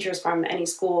 where teachers from any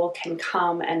school can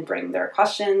come and bring their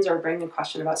questions or bring a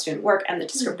question about student work, and the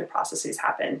descriptive processes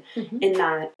happen in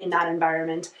that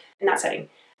environment, in that setting.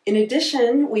 In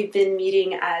addition, we've been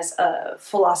meeting as a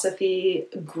philosophy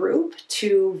group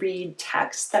to read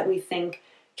texts that we think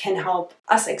can help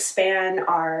us expand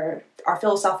our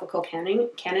philosophical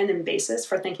canon and basis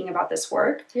for thinking about this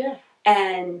work. Yeah.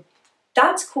 And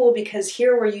that's cool because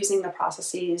here we're using the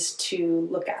processes to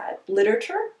look at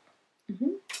literature.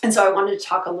 Mm-hmm. And so I wanted to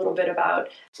talk a little bit about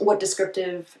what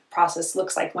descriptive process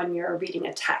looks like when you're reading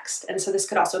a text. And so this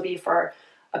could also be for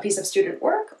a piece of student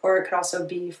work, or it could also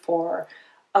be for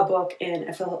a book in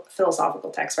a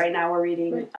philosophical text. Right now we're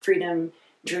reading Freedom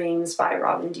Dreams by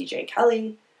Robin D.J.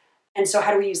 Kelly. And so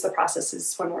how do we use the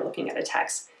processes when we're looking at a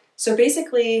text? So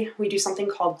basically we do something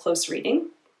called close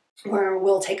reading, where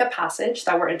we'll take a passage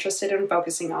that we're interested in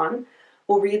focusing on.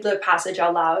 We'll read the passage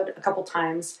out loud a couple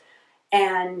times.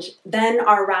 And then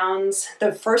our rounds,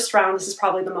 the first round, this is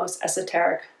probably the most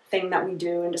esoteric thing that we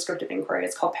do in descriptive inquiry.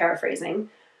 It's called paraphrasing.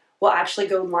 We'll actually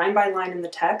go line by line in the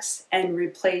text and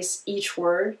replace each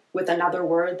word with another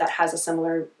word that has a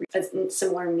similar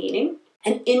meaning.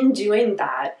 And in doing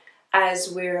that,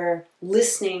 as we're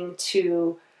listening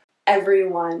to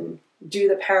everyone do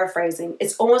the paraphrasing,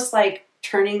 it's almost like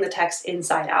turning the text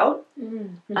inside out,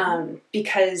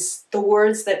 because the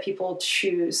words that people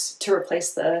choose to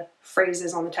replace the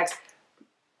phrases on the text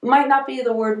might not be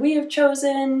the word we have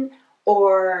chosen,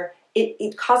 or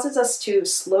it causes us to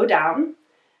slow down,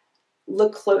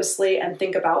 look closely, and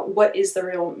think about what is the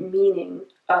real meaning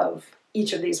of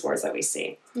each of these words that we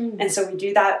see. And so we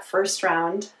do that first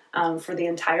round for the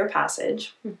entire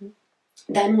passage.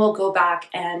 Then we'll go back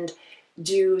and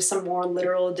do some more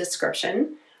literal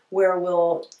description, where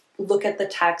we'll look at the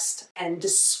text and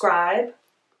describe,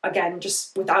 again,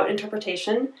 just without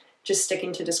interpretation, just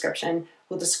sticking to description.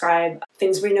 We'll describe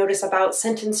things we notice about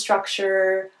sentence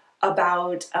structure,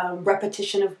 about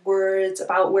repetition of words,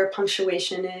 about where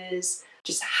punctuation is,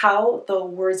 just how the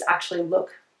words actually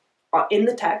look in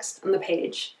the text, on the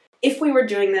page. If we were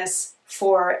doing this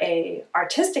for an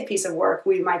artistic piece of work,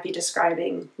 we might be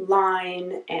describing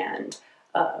line and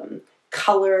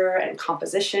color and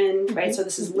composition, right? So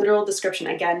this is literal description,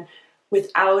 again,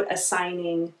 without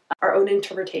assigning our own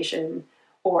interpretation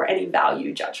or any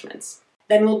value judgments.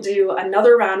 Then we'll do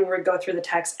another round where we go through the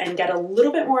text and get a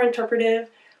little bit more interpretive.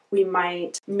 We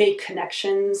might make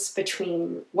connections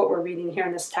between what we're reading here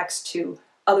in this text to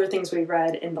other things we've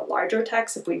read in the larger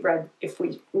text. If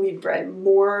we've read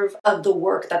more of the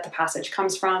work that the passage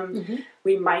comes from,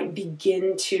 we might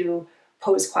begin to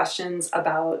pose questions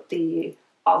about the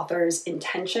author's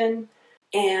intention.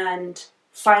 And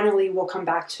finally, we'll come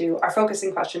back to our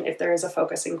focusing question, if there is a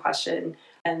focusing question,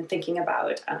 and thinking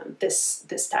about this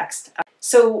text.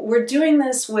 So we're doing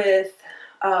this with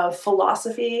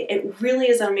philosophy. It really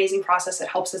is an amazing process. It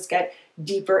helps us get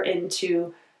deeper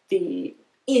into a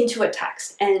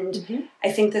text. And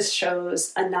I think this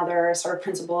shows another sort of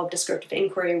principle of descriptive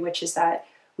inquiry, which is that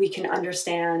we can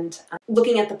understand,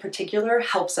 looking at the particular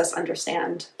helps us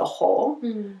understand the whole.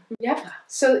 Yeah.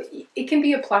 So it can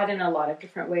be applied in a lot of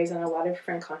different ways in a lot of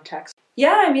different contexts.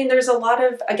 Yeah, I mean, there's a lot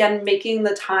of, again, making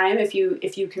the time. If you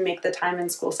can make the time in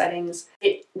school settings,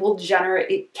 it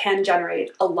can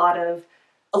generate a lot of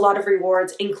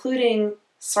rewards, including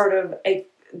sort of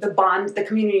the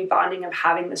community bonding of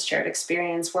having this shared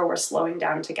experience where we're slowing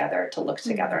down together to look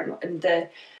together, and the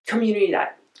community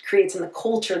that creates and the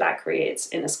culture that creates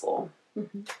in a school.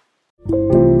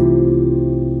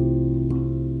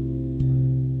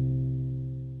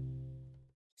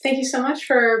 Thank you so much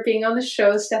for being on the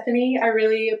show, Stephanie. I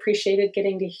really appreciated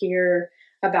getting to hear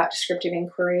about descriptive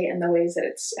inquiry and the ways that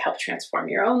it's helped transform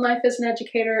your own life as an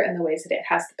educator, and the ways that it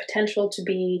has the potential to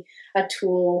be a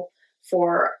tool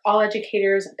for all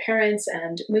educators and parents,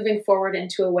 and moving forward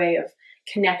into a way of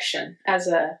connection as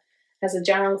a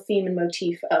general theme and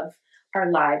motif of our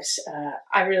lives.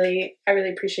 I really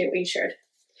appreciate what you shared.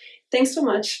 Thanks so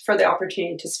much for the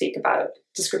opportunity to speak about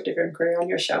descriptive inquiry on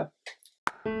your show.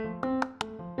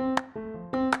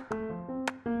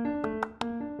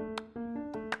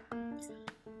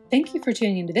 Thank you for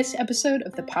tuning into this episode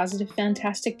of the Positive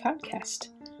Fantastic Podcast.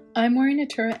 I'm Maureen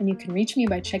Natura, and you can reach me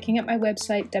by checking out my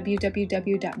website,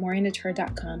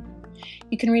 www.maureennatura.com.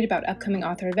 You can read about upcoming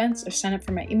author events or sign up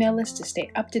for my email list to stay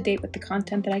up to date with the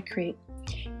content that I create.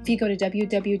 If you go to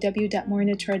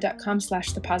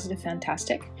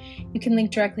www.maureennatura.com/thepositivefantastic, you can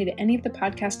link directly to any of the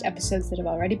podcast episodes that have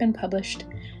already been published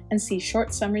and see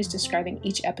short summaries describing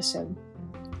each episode.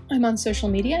 I'm on social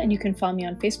media, and you can follow me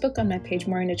on Facebook on my page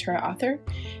Maureen Natura Author.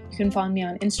 You can follow me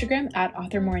on Instagram at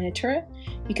Author Maureen Natura.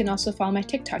 You can also follow my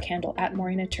TikTok handle at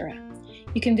Maureen Natura.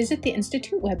 You can visit the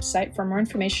Institute website for more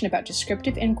information about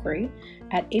descriptive inquiry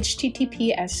at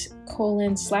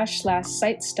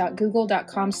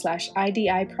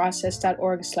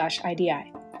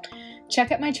https://sites.google.com/idiprocess.org/idi.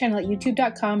 Check out my channel at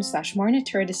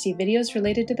youtube.com/morenatura to see videos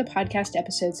related to the podcast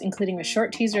episodes, including a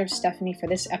short teaser of Stephanie for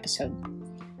this episode.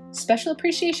 Special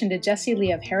appreciation to Jessie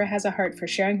Lee of Hera Has a Heart for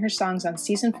sharing her songs on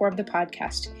Season 4 of the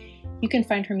podcast. You can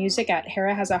find her music at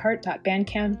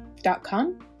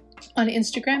herahasaheart.bandcamp.com, on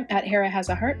Instagram at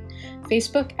herahasaheart,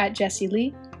 Facebook at Jessie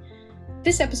Lee.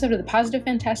 This episode of The Positive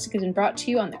Fantastic has been brought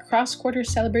to you on the cross-quarter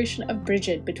celebration of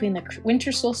Brigid between the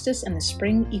winter solstice and the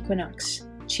spring equinox.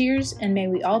 Cheers, and may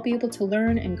we all be able to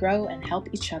learn and grow and help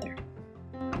each other.